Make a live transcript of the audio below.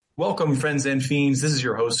Welcome, friends and fiends. This is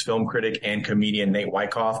your host, film critic, and comedian Nate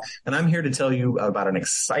Wyckoff, and I'm here to tell you about an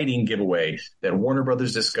exciting giveaway that Warner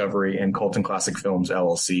Brothers Discovery and Colton Classic Films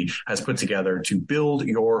LLC has put together to build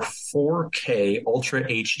your 4K Ultra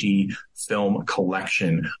HD film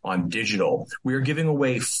collection on digital. We are giving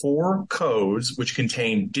away 4 codes which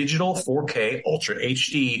contain digital 4K Ultra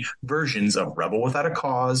HD versions of Rebel Without a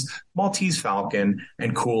Cause, Maltese Falcon,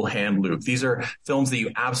 and Cool Hand Luke. These are films that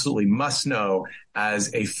you absolutely must know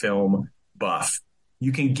as a film buff.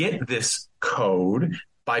 You can get this code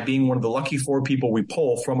by being one of the lucky 4 people we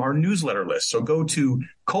pull from our newsletter list. So go to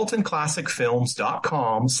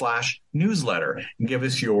coltonclassicfilms.com/newsletter and give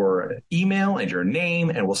us your email and your name,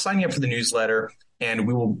 and we'll sign you up for the newsletter and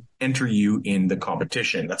we will enter you in the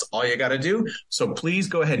competition. That's all you got to do. So please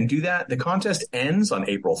go ahead and do that. The contest ends on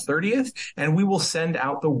April 30th, and we will send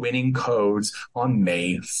out the winning codes on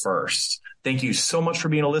May 1st. Thank you so much for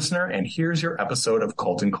being a listener, and here's your episode of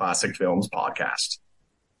Colton Classic Films Podcast.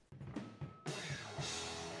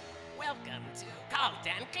 Welcome to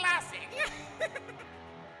Colton Classic.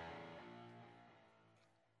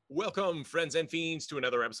 Welcome, friends and fiends, to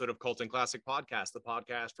another episode of Colton Classic Podcast, the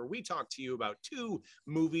podcast where we talk to you about 2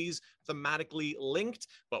 movies thematically linked,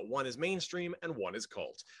 but one is mainstream and one is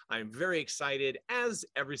cult. I'm very excited, as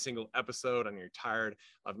every single episode. I know you're tired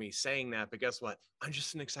of me saying that, but guess what? I'm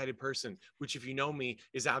just an excited person, which, if you know me,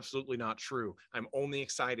 is absolutely not true. I'm only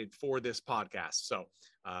excited for this podcast, so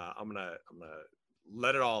I'm gonna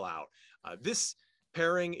let it all out. This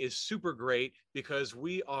pairing is super great because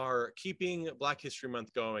we are keeping Black History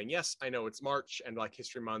Month going. Yes, I know it's March and Black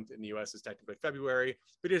History Month in the US is technically February,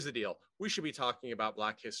 but here's the deal. We should be talking about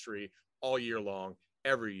Black history all year long,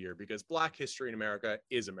 every year, because Black history in America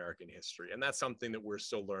is American history. And that's something that we're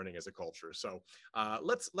still learning as a culture. So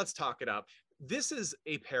let's talk it up. This is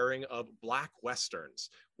a pairing of Black Westerns,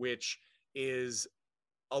 which is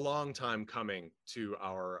a long time coming to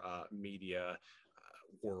our media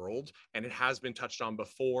world, and it has been touched on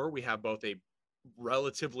before. We have both a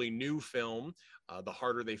relatively new film, The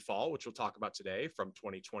Harder They Fall, which we'll talk about today, from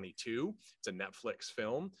 2022. It's a Netflix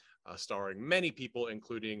film starring many people,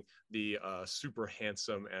 including the super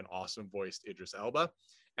handsome and awesome voiced Idris Elba.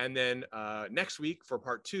 And then next week, for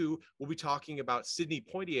part 2, we'll be talking about Sidney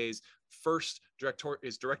Poitier's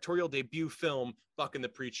his directorial debut film, Buck and the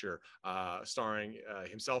Preacher, starring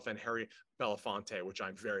himself and Harry Belafonte, which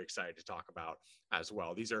I'm very excited to talk about as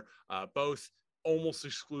well. These are both almost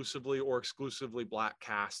exclusively or exclusively Black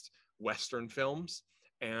cast Western films,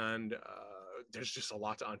 and there's just a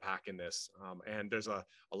lot to unpack in this, and there's a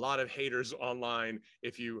lot of haters online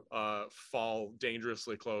if you fall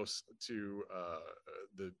dangerously close to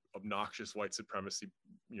the obnoxious white supremacy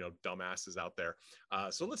dumbasses out there.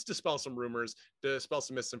 So let's dispel some rumors, dispel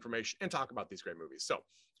some misinformation, and talk about these great movies. So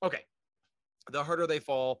okay, The Harder They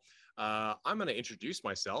Fall. I'm going to introduce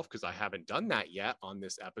myself because I haven't done that yet on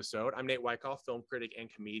this episode. I'm Nate Wyckoff, film critic and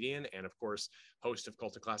comedian, and of course, host of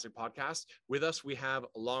Colton Classic Podcast. With us, we have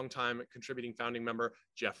longtime contributing founding member,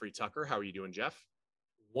 Jeffrey Tucker. How are you doing, Jeff?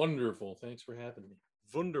 Wonderful. Thanks for having me.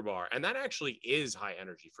 Wunderbar. And that actually is high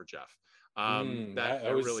energy for Jeff. That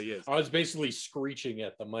really is. I was basically screeching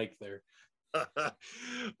at the mic there.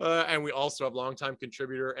 And we also have longtime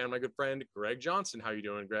contributor and my good friend, Greg Johnson. How are you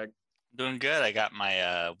doing, Greg? Doing good. I got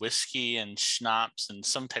my whiskey and schnapps and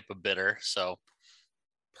some type of bitter. So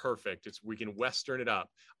perfect. We can Western it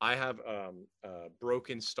up. I have a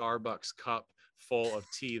broken Starbucks cup full of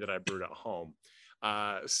tea that I brewed at home.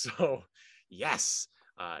 So yes,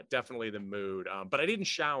 definitely the mood. But I didn't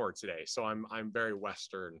shower today, so I'm very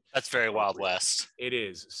Western. That's very Wild West. It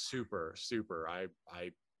is super. I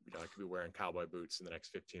could be wearing cowboy boots in the next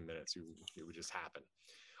 15 minutes. It would just happen.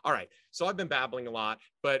 All right, so I've been babbling a lot,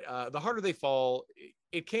 but The Harder They Fall,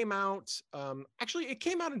 it came out, it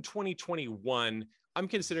came out in 2021. I'm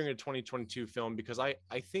considering it a 2022 film because I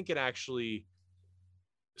think it actually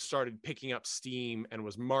started picking up steam and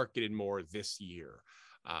was marketed more this year.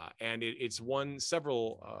 And it's won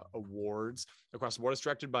several awards across the board. It's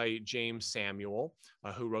directed by James Samuel,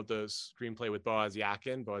 who wrote the screenplay with Boaz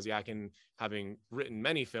Yakin. Boaz Yakin having written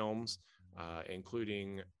many films,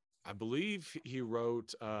 including, I believe he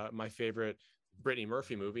wrote my favorite Brittany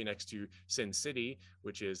Murphy movie next to Sin City,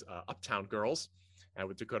 which is Uptown Girls,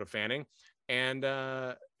 with Dakota Fanning, and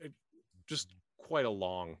just quite a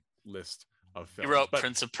long list of films. He wrote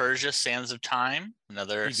Prince of Persia, Sands of Time,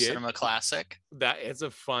 another cinema classic. That is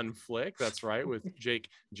a fun flick. That's right, with Jake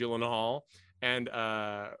Gyllenhaal. And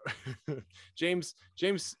James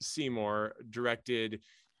Seymour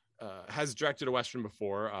has directed a Western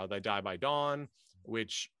before, They Die by Dawn,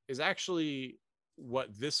 which is actually what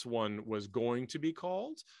this one was going to be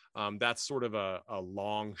called. That's sort of a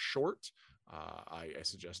long short. I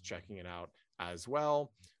suggest checking it out as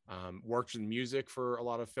well. Worked in music for a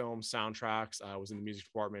lot of film soundtracks. Was in the music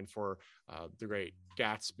department for The Great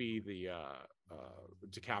Gatsby, the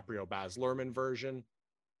DiCaprio Baz Luhrmann version.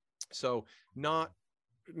 So not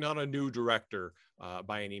a new director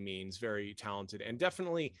by any means, very talented, and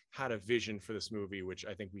definitely had a vision for this movie, which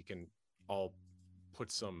I think we can all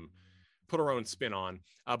put our own spin on.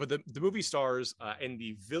 But the movie stars in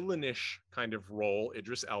the villainish kind of role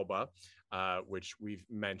Idris Elba, which we've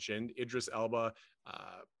mentioned. Idris Elba,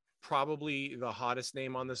 probably the hottest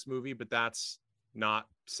name on this movie, but that's not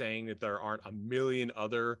saying that there aren't a million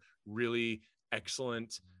other really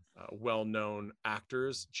excellent, well-known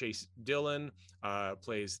actors. Chase Dillon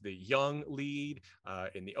plays the young lead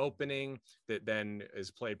in the opening, that then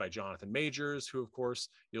is played by Jonathan Majors, who of course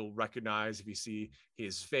you'll recognize if you see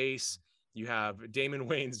his face. You have Damon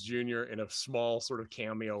Wayans Jr. in a small sort of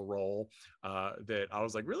cameo role that I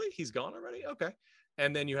was like, really? He's gone already? Okay.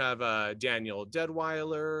 And then you have Danielle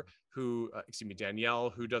Deadwyler, Danielle,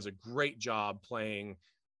 who does a great job playing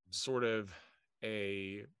sort of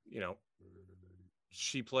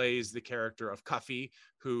she plays the character of Cuffy,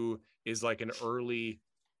 who is like an early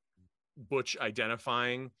butch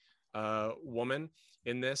identifying woman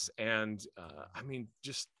in this. And I mean,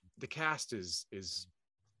 just the cast is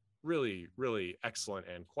really, really excellent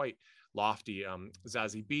and quite lofty.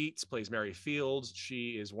 Zazie Beetz plays Mary Fields.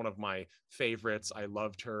 She is one of my favorites. I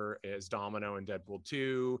loved her as Domino in Deadpool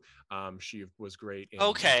 2. She was great in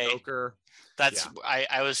Joker. That's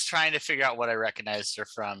I was trying to figure out what I recognized her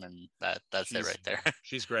from, and that's it right there.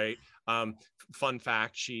 She's great. Fun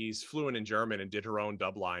fact, she's fluent in German and did her own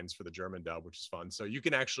dub lines for the German dub, which is fun. So you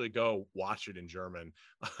can actually go watch it in German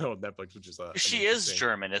on Netflix, which is she is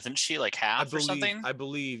German, isn't she? Like half or something? I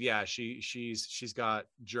believe, yeah. She's got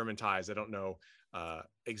German ties. I don't know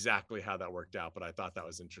exactly how that worked out, but I thought that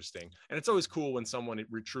was interesting. And it's always cool when someone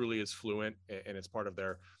truly is fluent and it's part of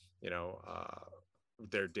their,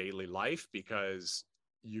 their daily life, because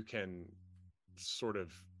you can sort of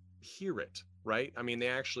hear it, right? I mean, they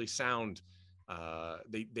actually sound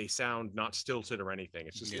they sound not stilted or anything.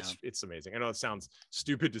 It's just it's amazing. I know it sounds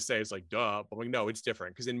stupid to say, it's like duh, but like, no, it's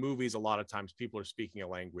different, because in movies a lot of times people are speaking a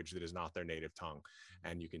language that is not their native tongue,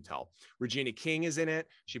 and you can tell. Regina King is in it.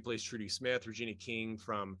 She plays Trudy Smith. Regina King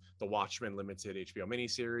from the Watchmen limited HBO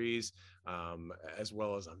miniseries, as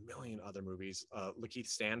well as a million other movies. Lakeith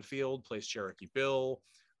Stanfield plays Cherokee Bill.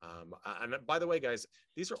 And by the way, guys,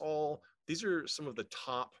 these are some of the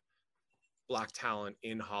top Black talent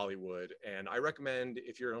in Hollywood, and I recommend,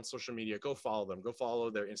 if you're on social media, go follow them. Go follow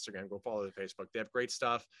their Instagram, go follow their Facebook. They have great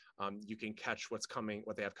stuff. You can catch what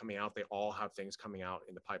they have coming out. They all have things coming out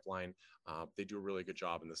in the pipeline. They do a really good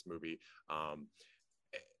job in this movie.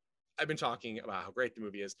 I've been talking about how great the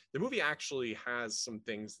movie is. The movie actually has some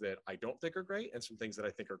things that I don't think are great and some things that I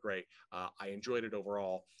think are great. I enjoyed it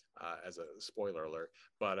overall, as a spoiler alert,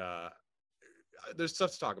 but there's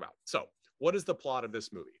stuff to talk about. So what is the plot of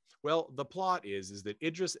this movie? Well, the plot is that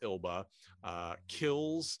Idris Elba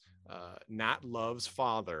kills Nat Love's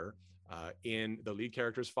father, in the lead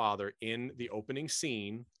character's father, in the opening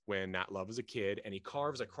scene when Nat Love is a kid, and he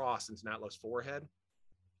carves a cross into Nat Love's forehead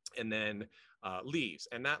and then leaves.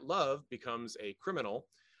 And Nat Love becomes a criminal,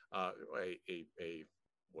 a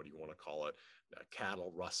what do you want to call it? A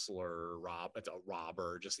cattle rustler,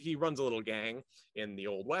 robber. Just, he runs a little gang in the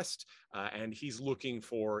Old West, and he's looking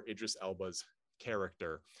for Idris Elba's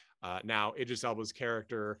character. Now, Idris Elba's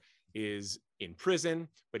character is in prison,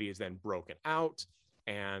 but he is then broken out,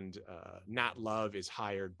 and Nat Love is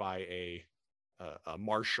hired by a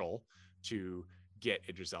marshal to get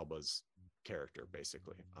Idris Elba's character,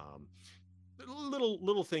 basically.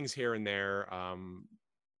 Little things here and there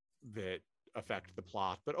that affect the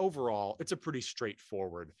plot, but overall, it's a pretty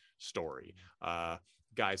straightforward story.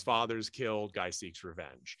 Guy's father's killed, guy seeks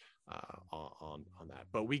revenge on that.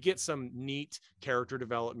 But we get some neat character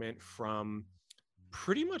development from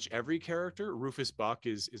pretty much every character. Rufus Buck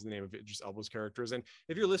is the name of Idris Elba's characters. And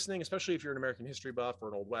if you're listening, especially if you're an American history buff or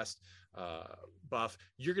an Old West buff,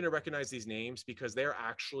 you're going to recognize these names because they're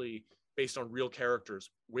actually based on real characters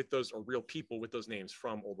with those, or real people with those names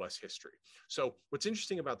from Old West history. So what's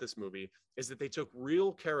interesting about this movie is that they took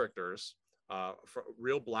real characters,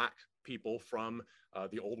 real Black people from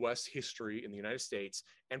the Old West history in the United States,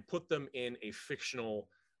 and put them in a fictional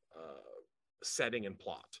setting and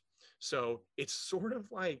plot. So it's sort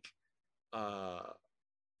of like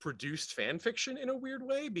produced fan fiction in a weird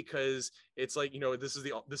way, because it's like,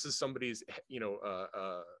 this is somebody's,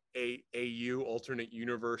 AU alternate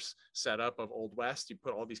universe setup of Old West. You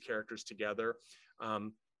put all these characters together.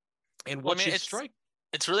 And Well, what I mean, should it's strike?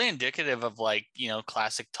 it's really indicative of like,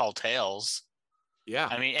 classic tall tales. Yeah,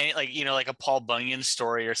 I mean, like, like a Paul Bunyan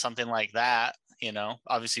story or something like that.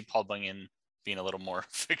 Obviously Paul Bunyan being a little more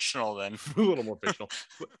fictional than. a little more fictional.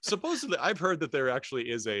 Supposedly, I've heard that there actually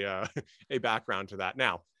is a a background to that.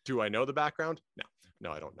 Now, do I know the background?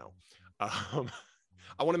 No, I don't know.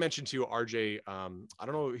 I want to mention too, RJ. I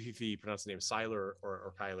don't know if he pronounced the name Seiler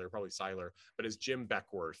or Kyler, probably Seiler, but is Jim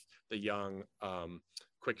Beckworth, the young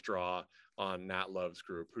quick draw on Nat Love's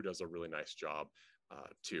group, who does a really nice job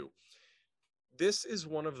too. This is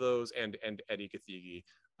one of those, and Eddie Gathegi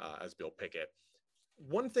as Bill Pickett.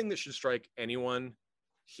 One thing that should strike anyone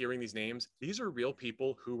hearing these names, these are real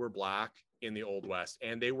people who were Black in the Old West,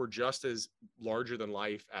 and they were just as larger than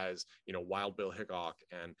life as, Wild Bill Hickok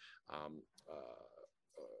and I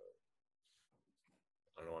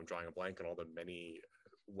don't know, I'm drawing a blank on all the many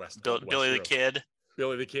Old West Billy the heroes. Kid.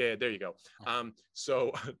 Billy the Kid, there you go.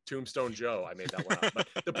 So Tombstone Joe, I made that one up. But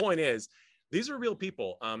the point is, these are real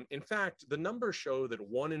people. In fact, the numbers show that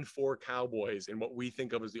 1 in 4 cowboys in what we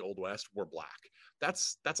think of as the Old West were Black.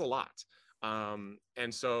 That's a lot.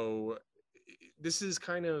 And so this is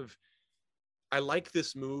kind of, I like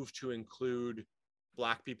this move to include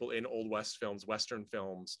Black people in Old West films, Western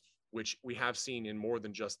films, which we have seen in more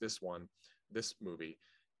than just this movie.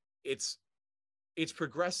 It's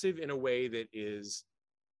progressive in a way that is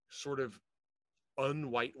sort of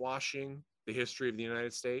unwhitewashing the history of the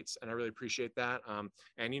United States, and I really appreciate that.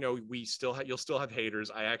 And you'll still have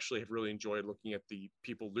haters. I actually have really enjoyed looking at the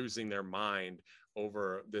people losing their mind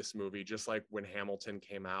over this movie, just like when Hamilton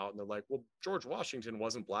came out and they're like, well, George Washington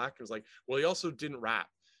wasn't Black. It was like, well, he also didn't rap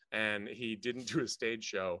and he didn't do a stage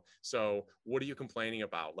show, so what are you complaining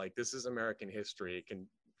about? Like, this is American history. It can,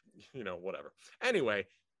 whatever. Anyway,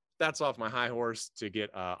 that's off my high horse to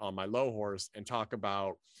get on my low horse and talk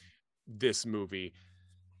about this movie.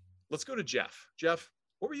 Let's go to Jeff. Jeff,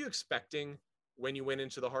 what were you expecting when you went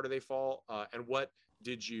into The Harder They Fall, and what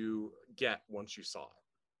did you get once you saw it?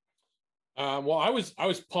 Well, I was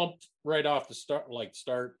pumped right off the start.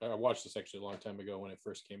 I watched this actually a long time ago when it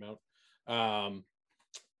first came out.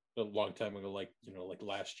 A long time ago, like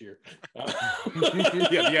last year. Yeah,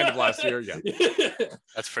 the end of last year. Yeah,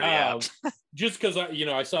 that's pretty apt. Just because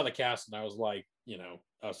I saw the cast and I was like, I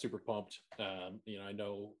was super pumped. I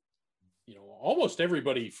know, almost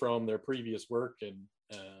everybody from their previous work, and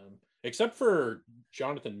except for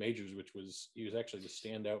Jonathan Majors, he was actually the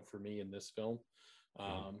standout for me in this film.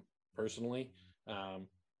 Personally,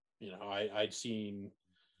 I'd seen,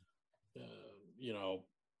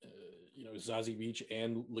 Zazie Beetz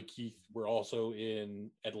and Lakeith were also in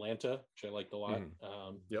Atlanta, which I liked a lot.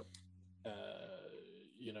 Yep.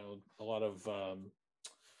 A lot of,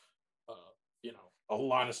 a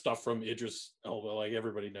lot of stuff from Idris Elba, like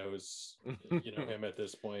everybody knows, him at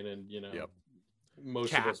this point, and Yep.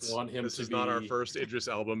 Most Cats. of us want him. This to is be... not our first Idris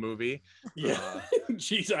Elba movie. Yeah,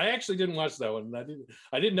 jeez, I actually didn't watch that one.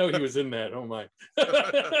 I didn't know he was in that. Oh my.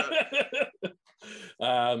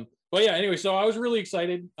 But yeah, anyway, so I was really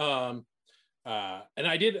excited. And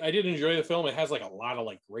I did enjoy the film. It has like a lot of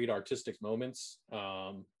like great artistic moments.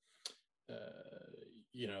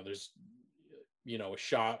 There's a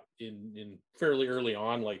shot in fairly early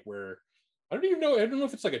on, like where I don't know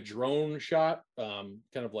if it's like a drone shot, kind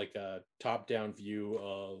of like a top-down view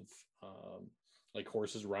of like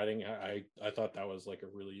horses riding. I thought that was like a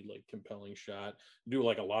really like compelling shot. Do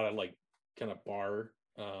like a lot of like kind of bar,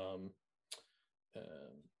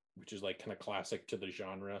 which is like kind of classic to the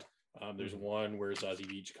genre. There's one where Zazie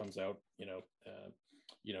Beetz comes out,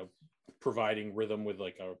 providing rhythm with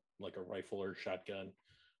like a rifle or shotgun.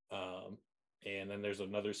 And then there's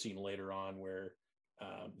another scene later on where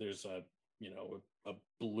there's a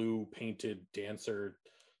blue painted dancer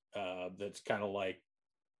that's kind of like,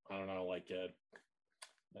 I don't know, like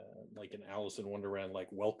an Alice in Wonderland, like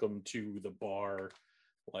welcome to the bar,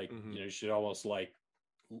 like she's almost like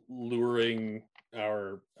luring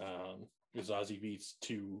our Zazie Beetz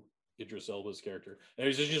to Idris Elba's character, and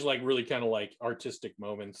it's just like really kind of like artistic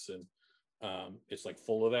moments, and it's like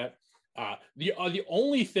full of that. The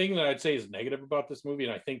only thing that I'd say is negative about this movie,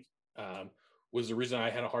 and I think was the reason I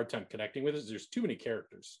had a hard time connecting with it, is there's too many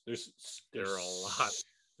characters. There's a lot,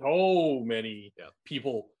 so many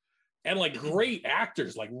people, and like great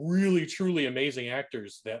actors, like really truly amazing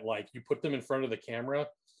actors that like you put them in front of the camera,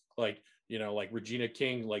 like like Regina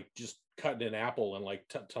King, like just cutting an apple and like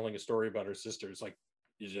telling a story about her sister. It's like,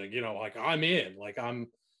 like I'm in, like I'm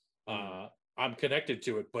connected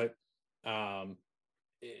to it, but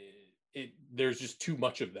there's just too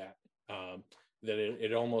much of that, that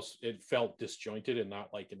it felt disjointed and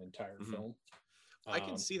not like an entire film. I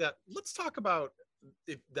can see that. Let's talk about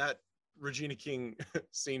that Regina King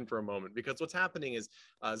scene for a moment, because what's happening is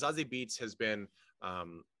Zazie Beetz has been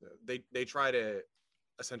they try to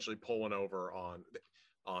essentially pull one over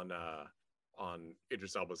on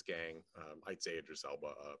Idris Elba's gang. I'd say Idris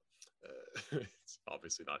Elba. It's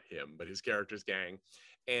obviously not him, but his character's gang,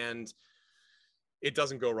 and it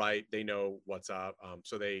doesn't go right. They know what's up,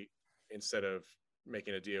 so they, instead of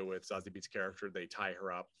making a deal with Zazie Beetz' character, they tie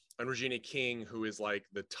her up. And Regina King, who is like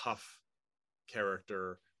the tough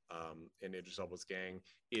character in Idris Elba's gang,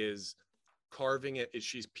 is carving it.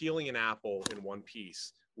 She's peeling an apple in one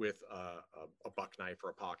piece with a buck knife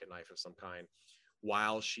or a pocket knife of some kind,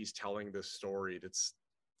 while she's telling this story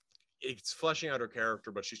it's fleshing out her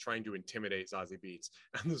character, but she's trying to intimidate Zazie Beetz.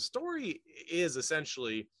 And the story is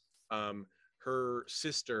essentially her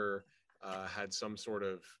sister had some sort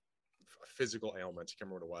of physical ailment. I can't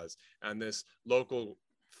remember what it was. And this local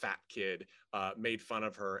fat kid made fun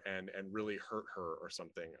of her and really hurt her or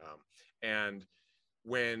something. And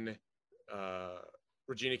when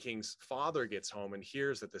Regina King's father gets home and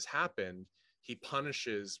hears that this happened, he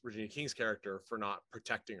punishes Regina King's character for not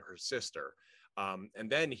protecting her sister. And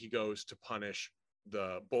then he goes to punish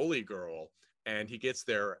the bully girl, and he gets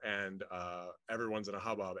there and everyone's in a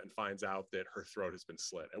hubbub and finds out that her throat has been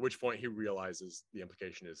slit, at which point he realizes the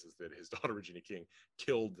implication is that his daughter Regina King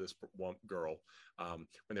killed this one girl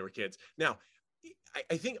when they were kids. Now,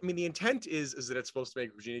 I think, I mean, the intent is that it's supposed to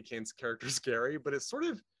make Regina King's character scary, but it's sort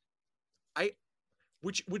of,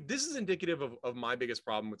 this is indicative of my biggest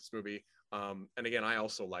problem with this movie. And again, I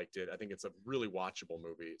also liked it. I think it's a really watchable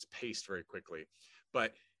movie. It's paced very quickly,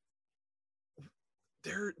 but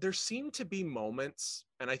there seem to be moments,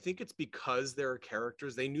 and I think it's because there are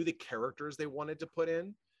characters, they knew the characters they wanted to put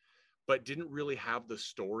in, but didn't really have the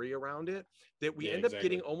story around it, that we end up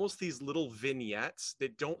getting almost these little vignettes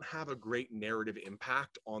that don't have a great narrative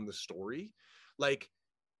impact on the story. Like,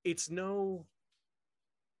 there's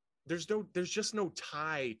just no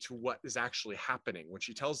tie to what is actually happening. When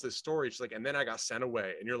she tells this story, she's like, and then I got sent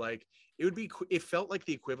away. And you're like, it felt like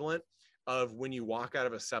the equivalent of when you walk out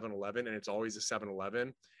of a 7-Eleven, and it's always a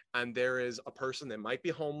 7-Eleven, and there is a person that might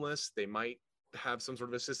be homeless, they might have some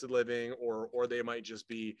sort of assisted living, or they might just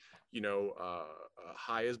be,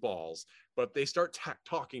 high as balls, but they start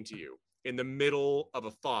talking to you in the middle of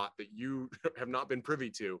a thought that you have not been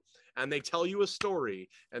privy to, and they tell you a story,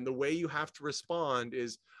 and the way you have to respond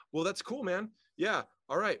is, well, that's cool, man. Yeah.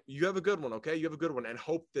 All right. You have a good one. Okay. You have a good one, and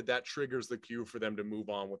hope that triggers the cue for them to move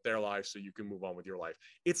on with their life so you can move on with your life.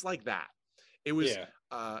 It's like that. It was,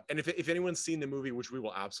 and if anyone's seen the movie, which we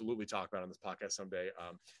will absolutely talk about on this podcast someday,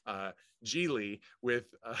 Geely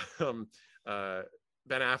with Ben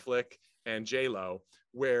Affleck and J-Lo,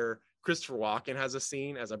 where Christopher Walken has a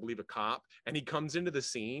scene as, I believe, a cop, and he comes into the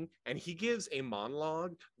scene and he gives a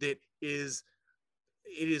monologue that is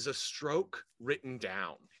a stroke written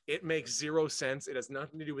down. It makes zero sense. It has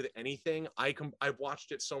nothing to do with anything. I've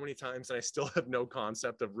watched it so many times and I still have no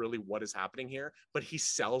concept of really what is happening here, but he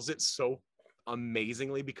sells it so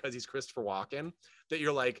amazingly because he's Christopher Walken that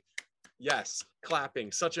you're like, yes,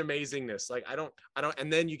 clapping, such amazingness. Like, I don't,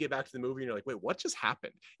 and then you get back to the movie and you're like, wait, what just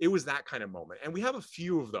happened? It was that kind of moment. And we have a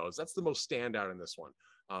few of those. That's the most standout in this one.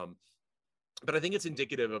 But I think it's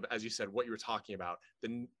indicative of, as you said, what you were talking about,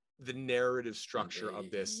 the narrative structure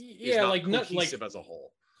of this is not cohesive as a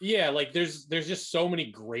whole. Yeah, like there's just so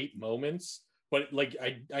many great moments, but like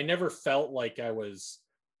I never felt like I was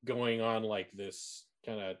going on like this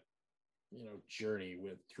kind of journey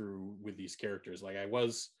with these characters. Like I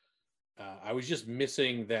was just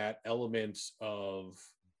missing that element of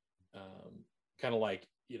kind of like,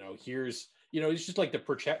 here's, it's just like the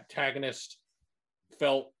protagonist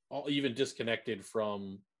felt even disconnected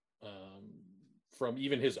from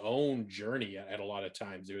even his own journey at a lot of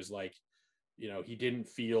times. It was like, he didn't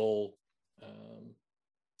feel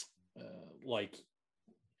like,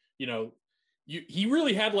 he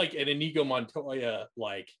really had like an Inigo Montoya,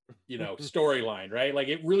 like, storyline, right? Like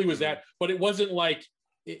it really was that, but it wasn't like,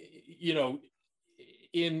 in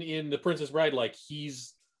The Princess Bride, like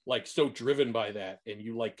he's like so driven by that and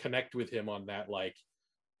you like connect with him on that, like,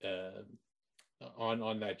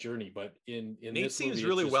 on that journey. But in Nate this seems movie,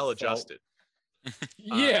 really well adjusted.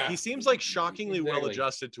 Yeah, he seems like shockingly well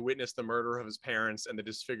adjusted to witness the murder of his parents and the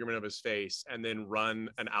disfigurement of his face, and then run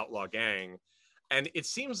an outlaw gang. And it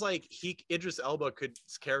seems like Idris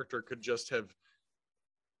Elba's character could just have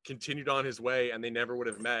continued on his way, and they never would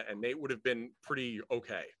have met, and Nate would have been pretty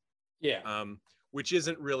okay. Yeah. Which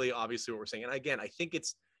isn't really obviously what we're saying. And again, I think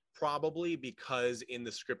it's probably because in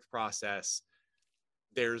the script process,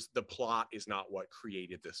 the plot is not what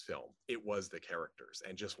created this film. It was the characters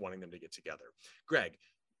and just wanting them to get together. Greg,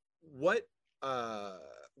 what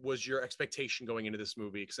was your expectation going into this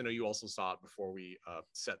movie? Because I know you also saw it before we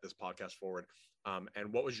set this podcast forward.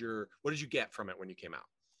 And what did you get from it when you came out?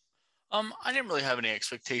 I didn't really have any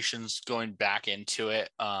expectations going back into it.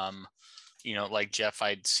 Like Jeff,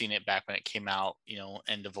 I'd seen it back when it came out,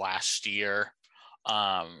 end of last year.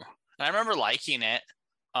 And I remember liking it.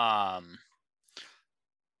 I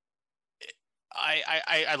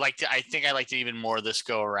liked it. I think I liked it even more this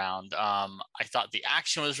go around. I thought the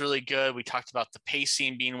action was really good. We talked about the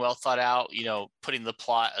pacing being well thought out, putting the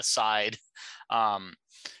plot aside.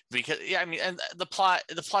 Because and the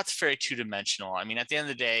plot's very two-dimensional. I mean, at the end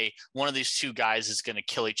of the day, one of these two guys is going to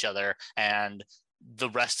kill each other, and the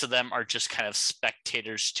rest of them are just kind of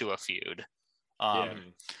spectators to a feud.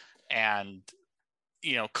 And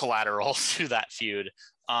collateral to that feud.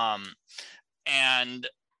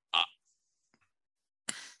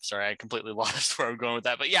 Sorry, I completely lost where I'm going with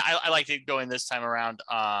that. But yeah, I liked it going this time around.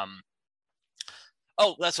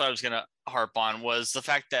 That's what I was going to harp on, was the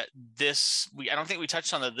fact that I don't think we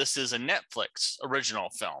touched on that this is a Netflix original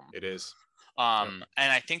film. It is. And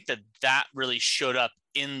I think that really showed up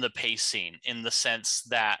in the pacing, in the sense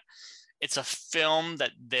that it's a film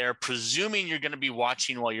that they're presuming you're going to be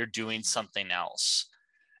watching while you're doing something else.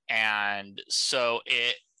 And so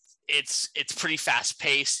it's pretty fast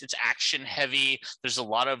paced. It's action heavy. There's a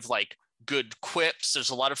lot of like good quips. There's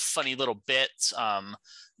a lot of funny little bits.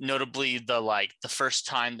 Notably the first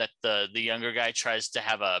time that the younger guy tries to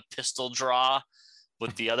have a pistol draw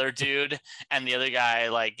with the other dude, and the other guy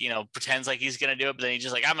pretends like he's gonna do it, but then he's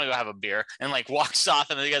just like, I'm gonna go have a beer, and walks off,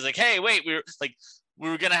 and the guy's like, hey, wait, we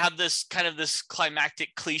were gonna have this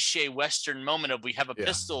climactic cliche Western moment of we have a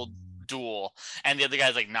pistol duel, and the other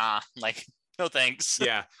guy's like, nah, no thanks.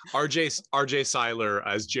 Yeah, RJ Seiler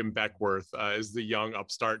as Jim Beckworth is the young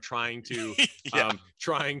upstart trying to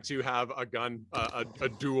have a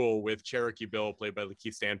duel with Cherokee Bill, played by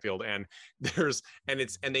Lakeith Stanfield, and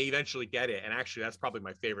they eventually get it, and actually that's probably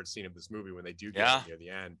my favorite scene of this movie when they do get it near the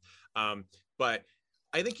end. But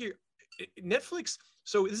I think Netflix.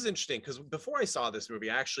 So this is interesting because before I saw this movie,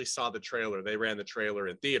 I actually saw the trailer. They ran the trailer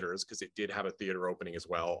in theaters because it did have a theater opening as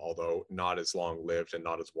well, although not as long-lived and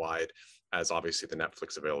not as wide as obviously the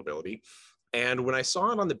Netflix availability. And when I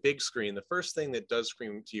saw it on the big screen, the first thing that does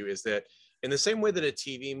scream to you is that in the same way that a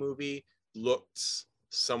TV movie looks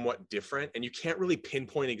somewhat different, and you can't really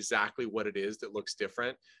pinpoint exactly what it is that looks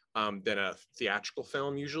different than a theatrical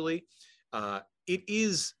film usually, it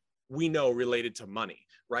is, we know, related to money.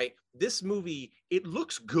 Right? This movie, it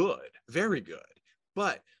looks good, very good,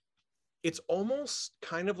 but it's almost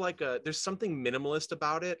kind of there's something minimalist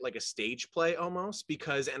about it, like a stage play almost,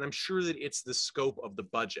 and I'm sure that it's the scope of the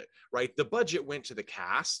budget, right? The budget went to the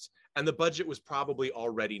cast, and the budget was probably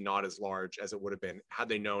already not as large as it would have been had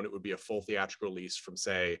they known it would be a full theatrical release from,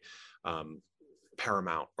 say,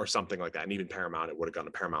 Paramount or something like that. And even Paramount, it would have gone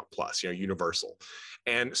to Paramount Plus, Universal.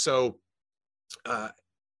 And so,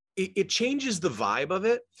 it changes the vibe of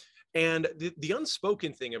it. And the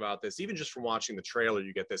unspoken thing about this, even just from watching the trailer,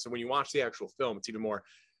 you get this. And when you watch the actual film, it's even more,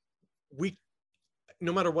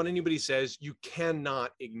 no matter what anybody says, you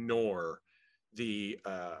cannot ignore the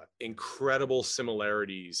incredible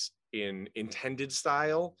similarities in intended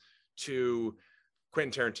style to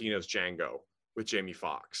Quentin Tarantino's Django with Jamie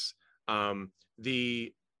Foxx.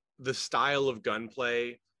 The style of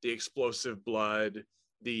gunplay, the explosive blood,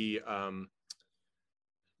 the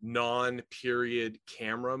non-period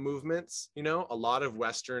camera movements. A lot of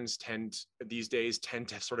Westerns these days tend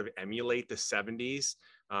to sort of emulate the 70s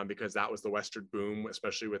because that was the Western boom,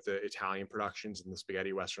 especially with the Italian productions and the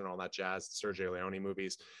spaghetti Western and all that jazz, Sergio Leone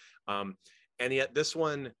movies. And yet this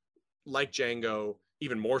one, like Django,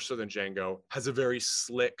 even more so than Django, has a very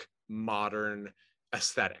slick, modern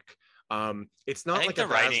aesthetic. It's not like the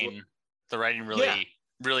writing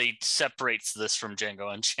really separates this from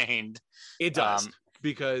Django Unchained. It does.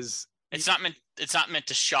 Because it's not meant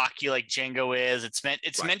to shock you like Django is. It's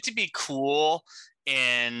meant to be cool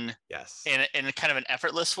in a kind of an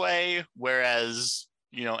effortless way, whereas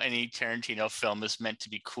any Tarantino film is meant to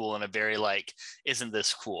be cool in a very isn't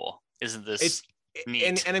this cool? Isn't this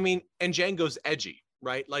neat? And I mean, and Django's edgy,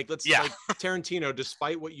 right? Like Tarantino,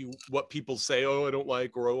 despite what people say, oh, I don't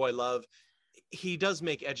like, or oh, I love, he does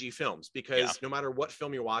make edgy films because no matter what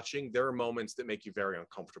film you're watching, there are moments that make you very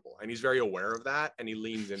uncomfortable, and he's very aware of that, and he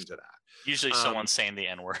leans into that. Usually someone's saying the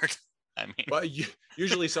N-word. I mean, well,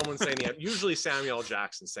 usually someone's saying usually Samuel L.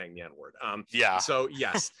 Jackson saying the N-word. So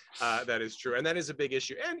yes, that is true, and that is a big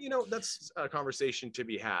issue, and that's a conversation to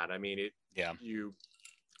be had. I mean, you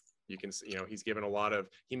can, he's given a lot of.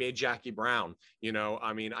 He made Jackie Brown.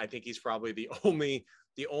 I mean, I think he's probably the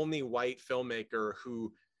only white filmmaker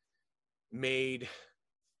who made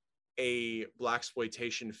a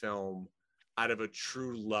blaxploitation film out of a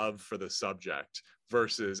true love for the subject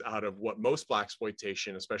versus out of what most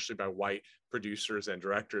blaxploitation, especially by white producers and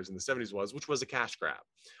directors in the 70s was, which was a cash grab.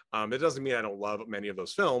 It doesn't mean I don't love many of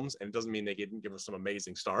those films, and it doesn't mean they didn't give us some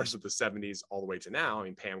amazing stars of the 70s all the way to now. I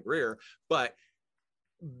mean, Pam Grier, but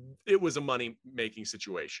it was a money-making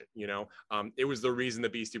situation, you know. It was the reason the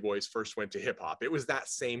Beastie Boys first went to hip-hop. It was that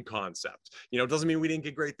same concept, you know. It doesn't mean we didn't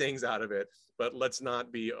get great things out of it, but let's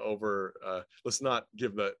not be let's not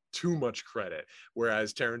give the too much credit,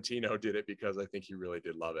 whereas Tarantino did it because I think he really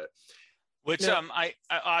did love it. Which I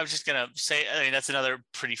was just gonna say, I mean, that's another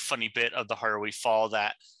pretty funny bit of The Harder We Fall,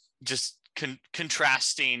 that just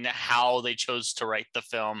contrasting how they chose to write the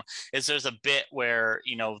film is there's a bit where,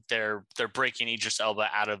 you know, they're breaking Idris Elba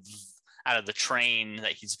out of the train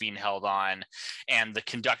that he's being held on, and the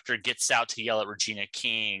conductor gets out to yell at Regina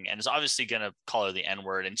King and is obviously going to call her the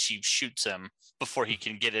N-word, and she shoots him before he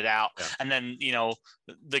can get it out. Yeah. And then, you know,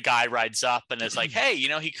 the guy rides up and is like, hey, you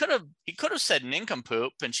know, he could have said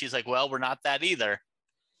nincompoop, and she's like, well, we're not that either.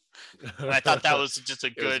 And I thought that was just a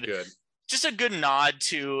good nod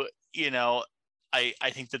to, you know, I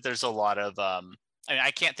think that there's a lot of I mean,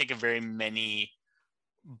 I can't think of very many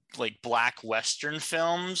like Black Western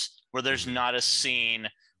films where there's not a scene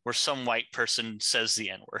where some white person says the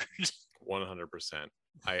N-word. 100%.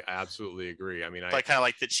 I absolutely agree. I mean, I kind of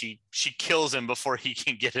like that she kills him before he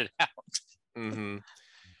can get it out. Mm-hmm.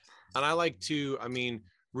 And I like to, I mean,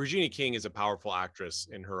 Regina King is a powerful actress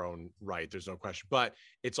in her own right. There's no question, but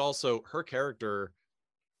it's also her character.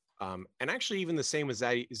 And actually even the same with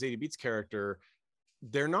Zadie Beetz' character,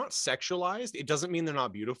 they're not sexualized. It doesn't mean they're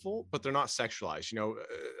not beautiful, but they're not sexualized. You know,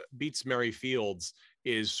 Beetz' Mary Fields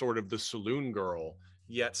is sort of the saloon girl,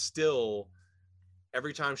 yet still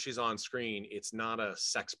every time she's on screen, it's not a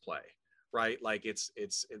sex play, right? Like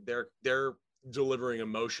they're delivering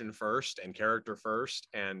emotion first and character first.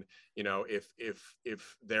 And, you know, if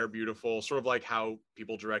they're beautiful, sort of like how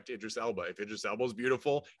people direct Idris Elba. If Idris Elba is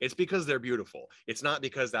beautiful, it's because they're beautiful. It's not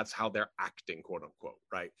because that's how they're acting, quote unquote,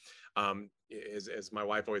 right? As my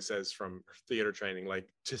wife always says from theater training, like,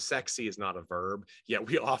 to sexy is not a verb. Yet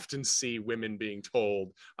we often see women being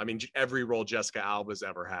told, I mean, every role Jessica Alba's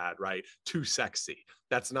ever had, right? Too sexy.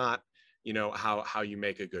 That's not, you know, how you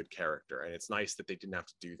make a good character. And it's nice that they didn't have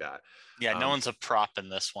to do that. Yeah, no one's a prop in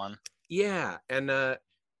this one. Yeah. And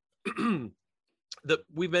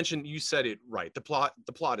we mentioned, you said it right, the plot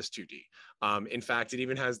is 2D. In fact, it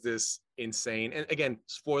even has this insane, and again,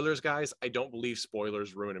 spoilers, guys, I don't believe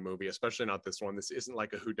spoilers ruin a movie, especially not this one. This isn't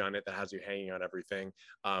like a whodunit that has you hanging on everything.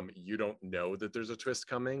 You don't know that there's a twist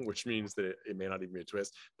coming, which means that it may not even be a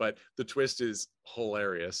twist, but the twist is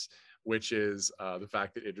hilarious, which is the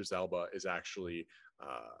fact that Idris Elba is actually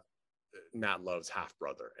Matt Love's half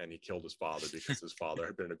brother, and he killed his father because his father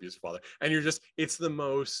had been an abusive father. And it's the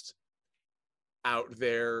most out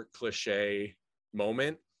there cliche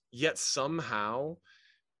moment, yet somehow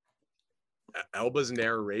Elba's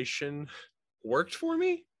narration worked for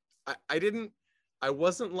me. I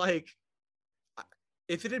wasn't like,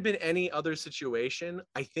 if it had been any other situation,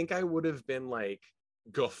 I think I would have been like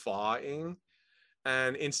guffawing.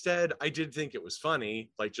 And instead, I did think it was funny,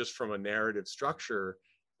 like just from a narrative structure.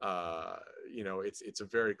 You know, it's a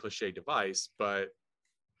very cliche device, but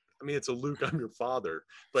I mean, it's a Luke, I'm your father.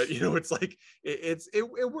 But, you know, it's like,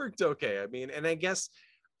 it worked okay. I mean, and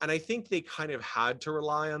I think they kind of had to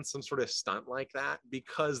rely on some sort of stunt like that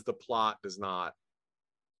because the plot does not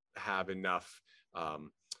have enough,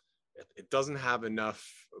 it doesn't have enough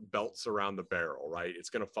belts around the barrel, right? It's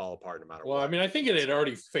going to fall apart no matter what. Well, I mean, I think it had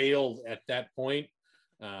already failed at that point.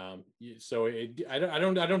 So I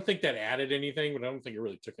don't think that added anything, but I don't think it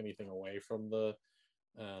really took anything away from the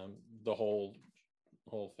whole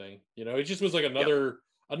thing. You know, it just was like another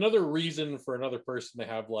reason for another person to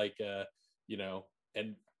have like a, you know,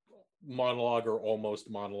 and monologue or almost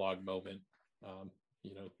monologue moment.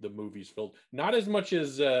 You know, the movie's filled not as much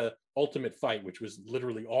as Ultimate Fight, which was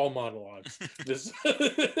literally all monologues.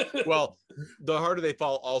 Well, The Harder They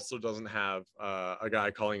Fall also doesn't have a guy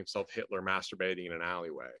calling himself Hitler masturbating in an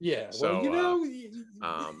alleyway. Yeah, so well, you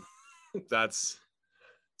know, that's,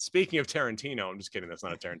 speaking of Tarantino, I'm just kidding, that's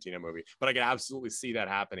not a Tarantino movie, but I can absolutely see that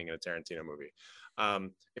happening in a Tarantino movie.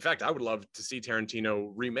 In fact, I would love to see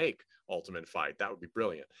Tarantino remake Ultimate Fight. That would be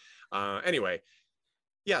brilliant. Anyway,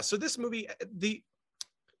 yeah, so this movie,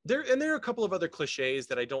 there are a couple of other cliches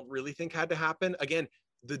that I don't really think had to happen. Again,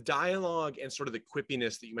 the dialogue and sort of the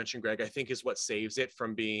quippiness that you mentioned, Greg, I think is what saves it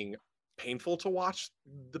from being painful to watch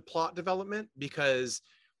the plot development, because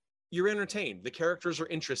you're entertained. The characters are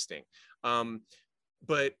interesting.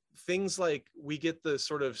 but things like we get the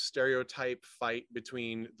sort of stereotype fight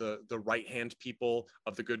between the right hand people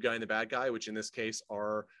of the good guy and the bad guy, which in this case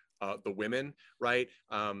are the women, right?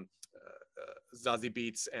 Zazie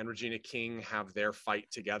Beetz and Regina King have their fight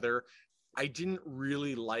together. I didn't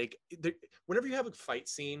really like whenever you have a fight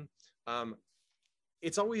scene,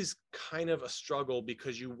 it's always kind of a struggle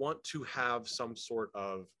because you want to have some sort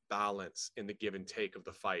of balance in the give and take of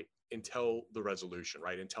the fight until the resolution,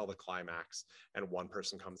 right? Until the climax and one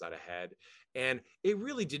person comes out ahead. And it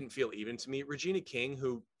really didn't feel even to me. Regina King,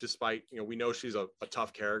 who despite, we know she's a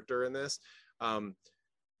tough character in this,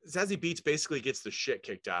 Zazie Beetz basically gets the shit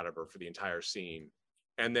kicked out of her for the entire scene.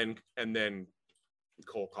 And then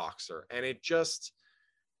Cole cocks her. And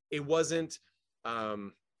it wasn't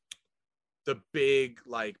the big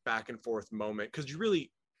like back and forth moment. Cause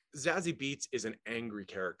Zazie Beetz is an angry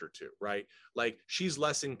character too, right? Like she's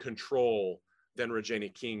less in control than Regina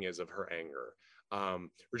King is of her anger.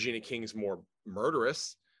 Regina King's more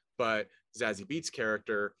murderous, but Zazie Beetz'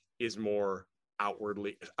 character is more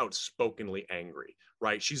outspokenly angry,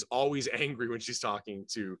 right? She's always angry when she's talking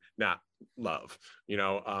to Nat Love,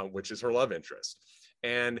 which is her love interest.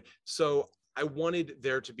 And so I wanted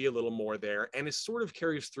there to be a little more there. And it sort of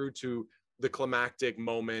carries through to the climactic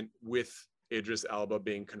moment with Idris Elba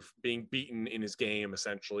being beaten in his game,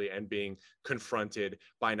 essentially, and being confronted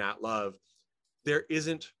by Nat Love. There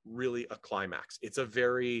isn't really a climax. It's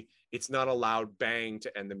not a loud bang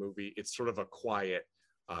to end the movie. It's sort of a quiet,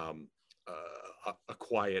 a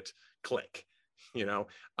quiet click,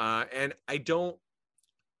 and I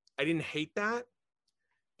didn't hate that,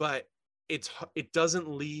 but it doesn't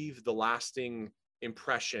leave the lasting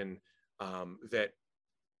impression that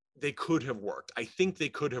they could have worked. I think they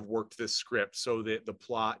could have worked this script so that the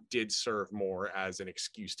plot did serve more as an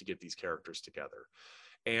excuse to get these characters together.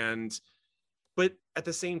 But at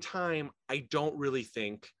the same time, I don't really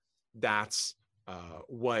think that's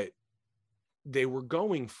what they were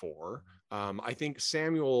going for. I think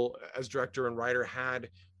Samuel, as director and writer, had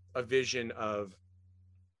a vision of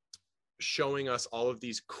showing us all of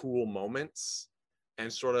these cool moments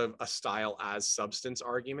and sort of a style as substance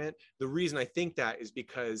argument. The reason I think that is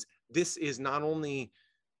because this is not only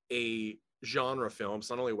a genre film, it's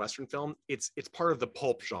not only a Western film, it's part of the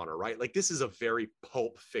pulp genre, right? Like this is a very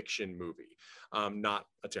pulp fiction movie, not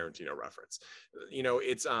a Tarantino reference.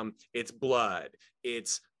 It's blood,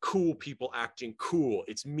 it's cool people acting cool,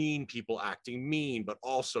 it's mean people acting mean, but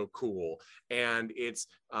also cool. And it's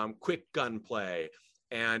quick gunplay.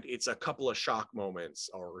 And it's a couple of shock moments,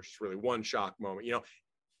 or it's really one shock moment.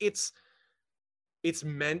 It's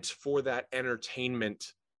meant for that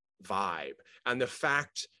entertainment vibe. And the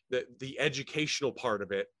fact that the educational part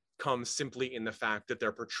of it comes simply in the fact that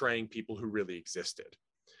they're portraying people who really existed.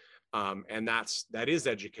 And that is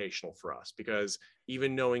educational for us, because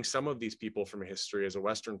even knowing some of these people from history as a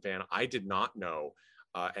Western fan, I did not know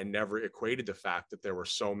and never equated the fact that there were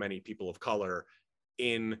so many people of color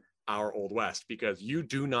in our Old West, because you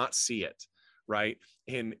do not see it, right?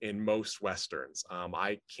 In most Westerns.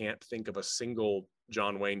 I can't think of a single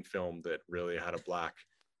John Wayne film that really had a black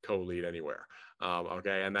co-lead anywhere.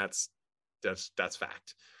 Okay. And that's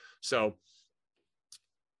fact. So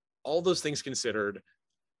all those things considered,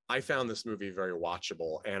 I found this movie very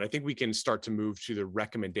watchable, and I think we can start to move to the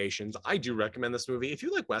recommendations. I do recommend this movie. If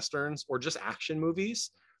you like Westerns or just action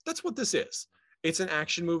movies, that's what this is. It's an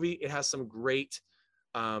action movie. It has some great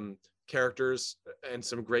characters and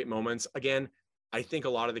some great moments. Again, I think a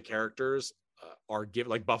lot of the characters are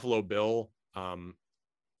like Buffalo Bill.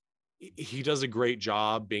 He does a great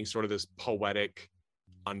job being sort of this poetic,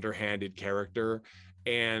 underhanded character,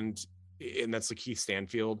 and that's Lakeith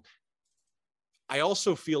Stanfield. I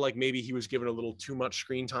also feel like maybe he was given a little too much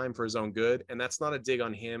screen time for his own good, and that's not a dig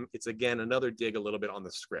on him. It's, again, another dig a little bit on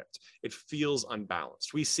the script. It feels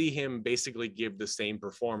unbalanced. We see him basically give the same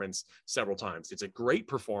performance several times. It's a great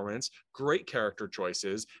performance, great character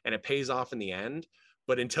choices, and it pays off in the end.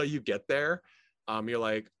 But until you get there, you're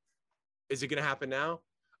like, is it going to happen now?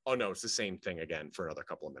 Oh, no, it's the same thing again for another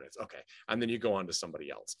couple of minutes. Okay. And then you go on to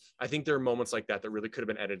somebody else. I think there are moments like that really could have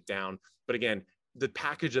been edited down. But again, the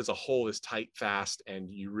package as a whole is tight, fast, and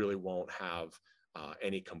you really won't have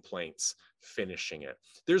any complaints finishing it.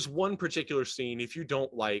 There's one particular scene, if you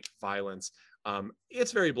don't like violence,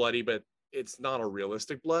 it's very bloody, but it's not a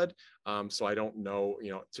realistic blood. So I don't know,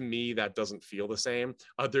 to me, that doesn't feel the same.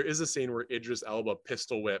 There is a scene where Idris Elba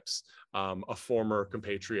pistol whips a former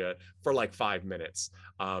compatriot for like 5 minutes.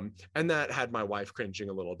 And that had my wife cringing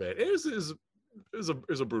a little bit. It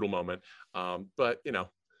was a brutal moment. But,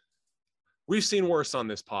 we've seen worse on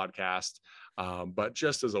this podcast. but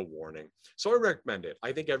just as a warning. So I recommend it.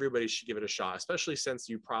 I think everybody should give it a shot, especially since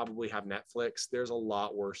you probably have Netflix. There's a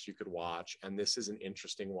lot worse you could watch, and this is an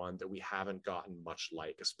interesting one that we haven't gotten much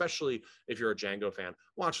like, especially if you're a Django fan.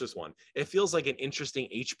 Watch this one. It feels like an interesting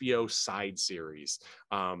HBO side series.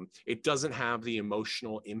 It doesn't have the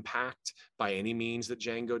emotional impact by any means that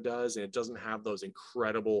Django does, and it doesn't have those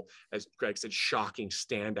incredible, as Greg said, shocking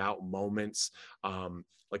standout moments,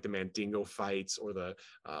 like the Mandingo fights or the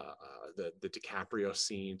DiCaprio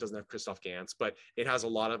scene. It doesn't have Christoph Gans, but it has a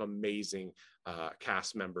lot of amazing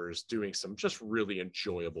cast members doing some just really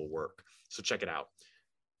enjoyable work. So check it out.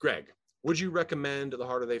 Greg, would you recommend The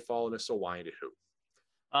Harder They Fall, and if so, why and to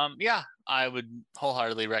who? Yeah, I would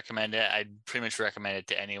wholeheartedly recommend it. I'd pretty much recommend it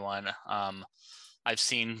to anyone. I've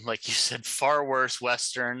seen, like you said, far worse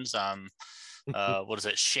Westerns. What is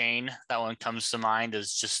it? Shane. That one comes to mind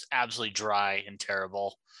as just absolutely dry and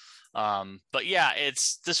terrible. But yeah,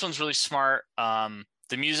 this one's really smart.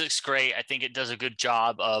 The music's great. I think it does a good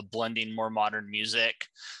job of blending more modern music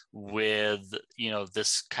with,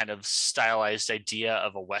 this kind of stylized idea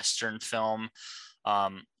of a Western film.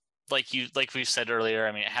 Like we've said earlier,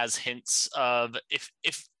 I mean, it has hints of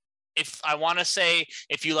if I want to say,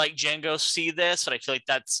 if you like Django, see this, but I feel like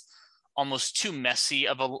that's almost too messy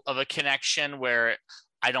of a connection, where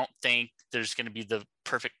I don't think there's going to be the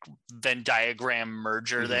perfect Venn diagram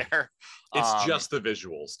merger there. It's just the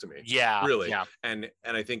visuals to me. Yeah, really. Yeah. And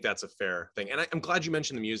I think that's a fair thing. And I'm glad you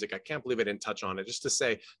mentioned the music. I can't believe I didn't touch on it. Just to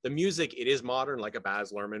say, the music, it is modern, like a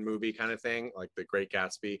Baz Luhrmann movie kind of thing, like The Great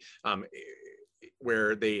Gatsby,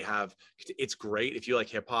 where they have, it's great. If you like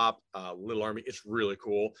hip hop, Little Army, it's really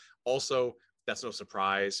cool. Also, that's no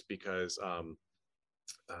surprise because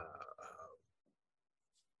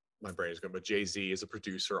my brain is going, but Jay-Z is a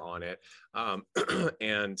producer on it.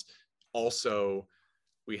 And also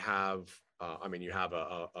we have, you have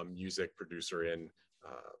a music producer in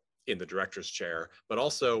the director's chair, but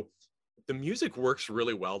also the music works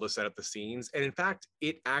really well to set up the scenes. And in fact,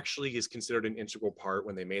 it actually is considered an integral part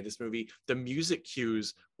when they made this movie. The music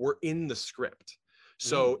cues were in the script.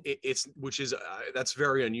 So that's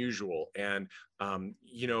very unusual. And,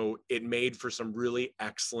 it made for some really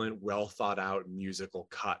excellent, well thought out musical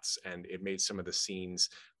cuts. And it made some of the scenes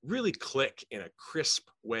really click in a crisp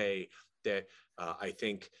way that I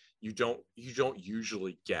think you don't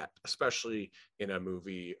usually get, especially in a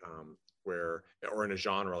movie or in a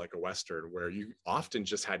genre like a Western, where you often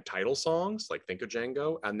just had title songs, like think of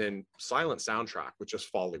Django, and then silent soundtrack with just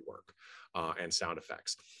Foley work and sound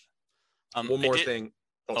effects. One more thing.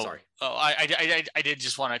 Sorry. I did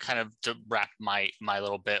just want to kind of to wrap my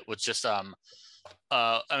little bit with just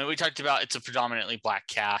we talked about it's a predominantly black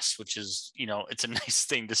cast, which is, it's a nice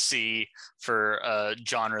thing to see for a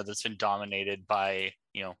genre that's been dominated by,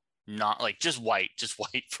 not like just white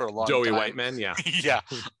for a long time. Joey White men, yeah.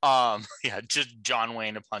 Just John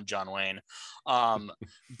Wayne upon John Wayne.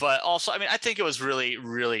 But also, I think it was really,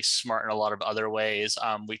 really smart in a lot of other ways.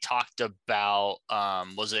 We talked about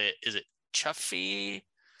is it Chuffy?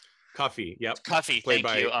 Cuffy, yep. Cuffy, played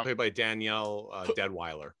by Danielle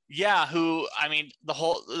Deadwyler. Yeah, who,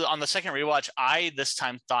 on the second rewatch, I this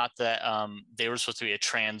time thought that they were supposed to be a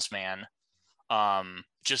trans man.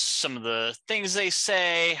 Just some of the things they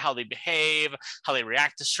say, how they behave, how they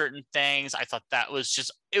react to certain things. I thought that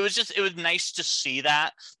was it was nice to see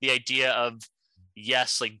that, the idea of,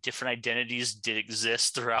 yes, like different identities did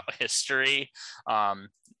exist throughout history,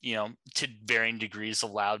 to varying degrees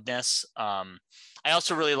of loudness. I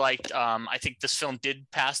also really liked, I think this film did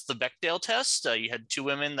pass the Bechdel test. You had two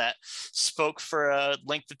women that spoke for a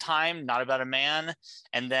length of time, not about a man.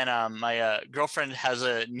 And then my girlfriend has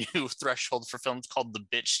a new threshold for films called the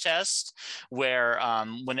bitch test, where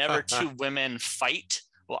whenever two women fight,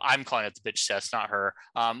 well, I'm calling it the bitch test, not her.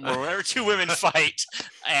 Whenever two women fight,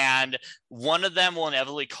 and one of them will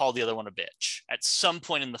inevitably call the other one a bitch at some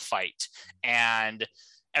point in the fight. And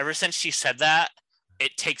ever since she said that,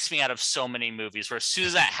 it takes me out of so many movies, where as soon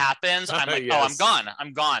as that happens, I'm like, yes. Oh,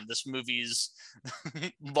 I'm gone. This movie's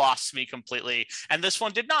lost me completely. And this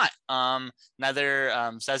one did not. Neither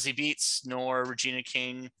Zazie Beetz nor Regina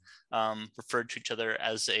King referred to each other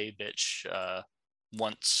as a bitch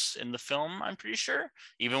once in the film, I'm pretty sure.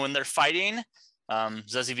 Even when they're fighting,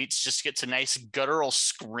 Zazie Beetz just gets a nice guttural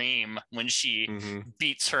scream when she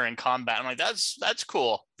beats her in combat. I'm like, that's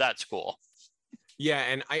cool. That's cool. Yeah,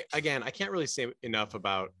 and I can't really say enough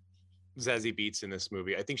about Zazie Beetz in this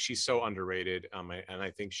movie. I think she's so underrated, and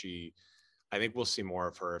I think she I think we'll see more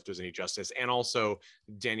of her if there's any justice. And also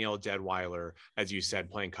Danielle Deadweiler, as you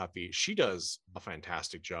said, playing Cuffy, she does a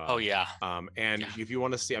fantastic job. Oh yeah. And if you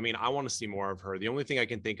want to see, I mean, I want to see more of her. The only thing I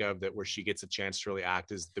can think of that where she gets a chance to really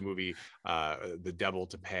act is the movie The Devil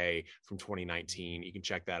to Pay from 2019. You can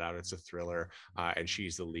check that out. It's a thriller, and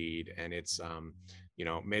she's the lead. And it's, you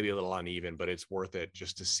know, maybe a little uneven, but it's worth it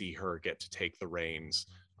just to see her get to take the reins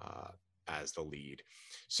as the lead.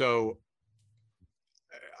 So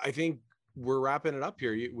I think we're wrapping it up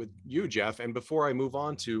here with you, Jeff. And before I move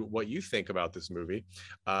on to what you think about this movie,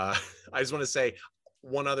 I just want to say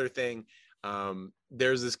one other thing.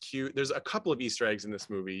 There's a couple of Easter eggs in this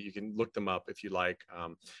movie. You can look them up if you like.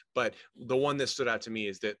 But the one that stood out to me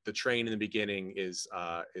is that the train in the beginning is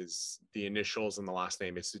the initials and the last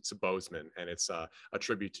name. It's a Boseman, and it's a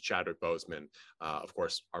tribute to Chadwick Boseman, of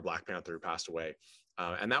course, our Black Panther who passed away.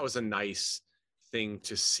 And that was a nice thing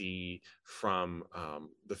to see from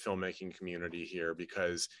the filmmaking community here,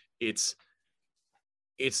 because it's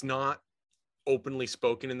not openly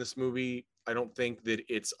spoken in this movie. I don't think that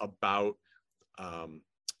it's about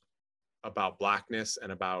Blackness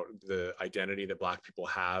and about the identity that Black people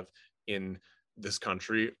have in this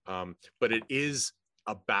country, but it is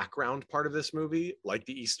a background part of this movie, like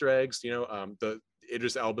the Easter eggs. You know, the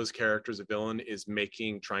Idris Elba's character as a villain is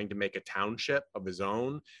trying to make a township of his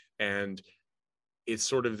own, and it's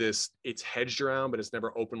sort of it's hedged around, but it's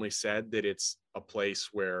never openly said that it's a place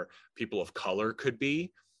where people of color could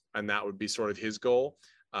be, and that would be sort of his goal.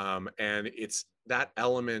 And it's that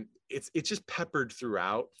element, it's just peppered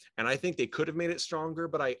throughout, and I think they could have made it stronger,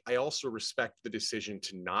 but I also respect the decision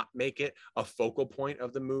to not make it a focal point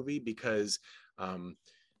of the movie, because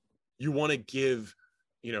you want to give,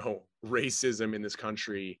 you know, racism in this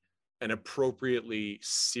country an appropriately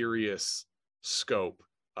serious scope,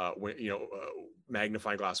 when, you know,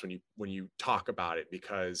 magnifying glass when you talk about it,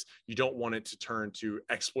 because you don't want it to turn to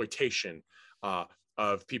exploitation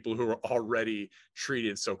of people who are already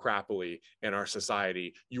treated so crappily in our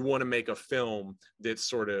society. You want to make a film that's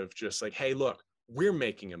sort of just like, hey, look, we're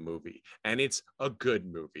making a movie, and it's a good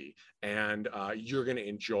movie, and you're going to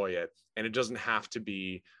enjoy it, and it doesn't have to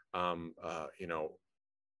be you know,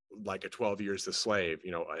 like a 12 Years a Slave,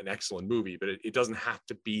 you know, an excellent movie, but it doesn't have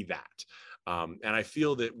to be that. And I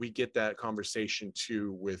feel that we get that conversation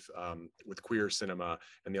too with queer cinema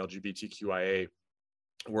and the LGBTQIA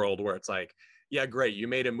world, where it's like, yeah, great, you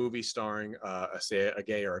made a movie starring say a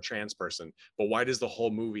gay or a trans person, but why does the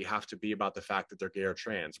whole movie have to be about the fact that they're gay or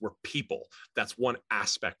trans? We're people. That's one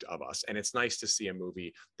aspect of us. And it's nice to see a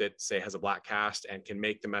movie that, say, has a Black cast and can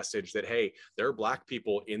make the message that, hey, there are Black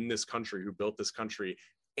people in this country who built this country,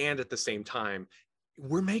 and at the same time,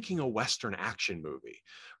 we're making a Western action movie,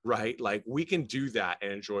 right? Like, we can do that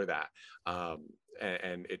and enjoy that.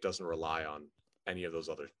 And it doesn't rely on any of those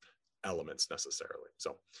other elements necessarily.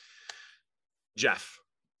 So, Jeff,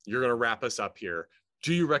 you're going to wrap us up here.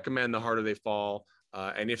 Do you recommend The Harder They Fall?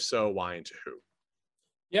 And if so, why and to who?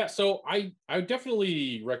 Yeah, so I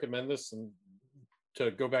definitely recommend this. And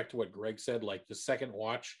to go back to what Greg said, like, the second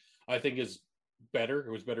watch, I think is better.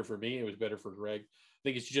 It was better for me. It was better for Greg. I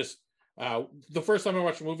think it's just the first time I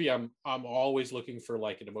watch a movie, I'm always looking for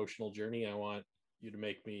like an emotional journey. I want you to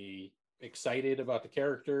make me excited about the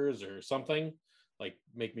characters or something, like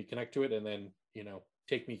make me connect to it, and then, you know,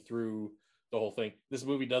 take me through the whole thing. This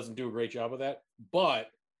movie doesn't do a great job of that, but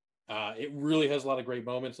it really has a lot of great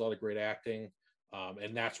moments, a lot of great acting,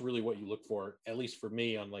 and that's really what you look for, at least for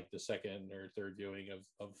me, on like the second or third viewing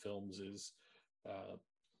of films, is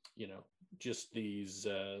you know, just these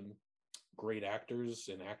great actors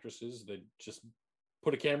and actresses that just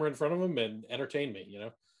put a camera in front of them and entertain me, you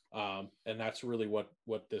know. And that's really what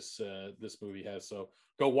this movie has. So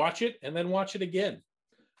go watch it and then watch it again.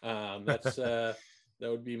 That's that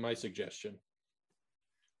would be my suggestion.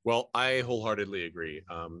 Well, I wholeheartedly agree.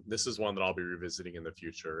 This is one that I'll be revisiting in the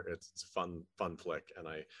future. It's a fun flick, and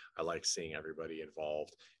I like seeing everybody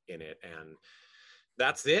involved in it. And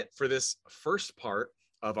that's it for this first part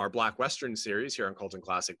of our Black Western series here on Cult and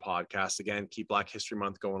Classic Podcast. Again, keep Black History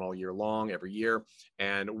Month going all year long, every year.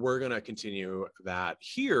 And we're going to continue that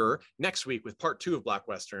here next week with part 2 of Black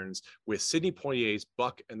Westerns with Sidney Poitier's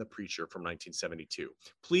Buck and the Preacher from 1972.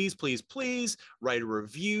 Please, please, please write a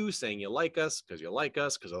review saying you like us, because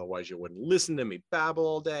otherwise you wouldn't listen to me babble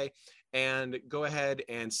all day. And go ahead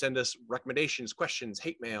and send us recommendations, questions,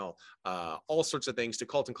 hate mail, all sorts of things to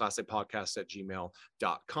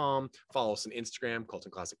cultandclassicpodcast@gmail.com. Follow us on Instagram, Cult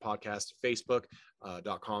and Classic Podcast,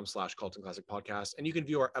 Facebook.com/Cult and Classic Podcast. And you can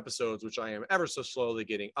view our episodes, which I am ever so slowly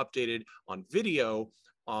getting updated on video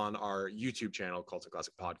on our YouTube channel, Cult and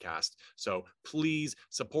Classic Podcast. So please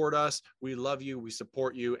support us. We love you. We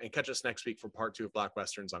support you. And catch us next week for part 2 of Black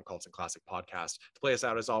Westerns on Cult and Classic Podcast. To play us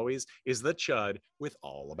out, as always, is the Chud with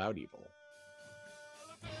All About Evil.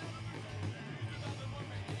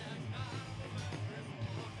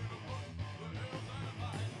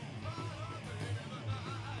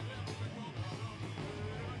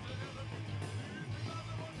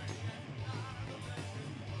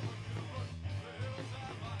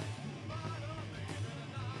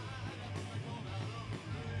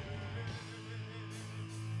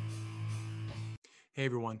 Hey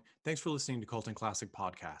everyone, thanks for listening to Cult and Classic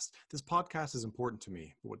Podcast. This podcast is important to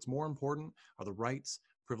me, but what's more important are the rights,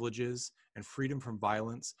 privileges, and freedom from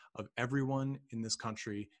violence of everyone in this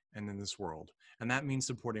country and in this world. And that means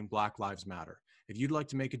supporting Black Lives Matter. If you'd like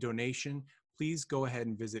to make a donation, please go ahead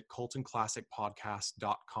and visit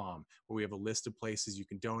cultandclassicpodcast.com, where we have a list of places you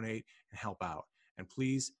can donate and help out. And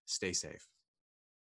please stay safe.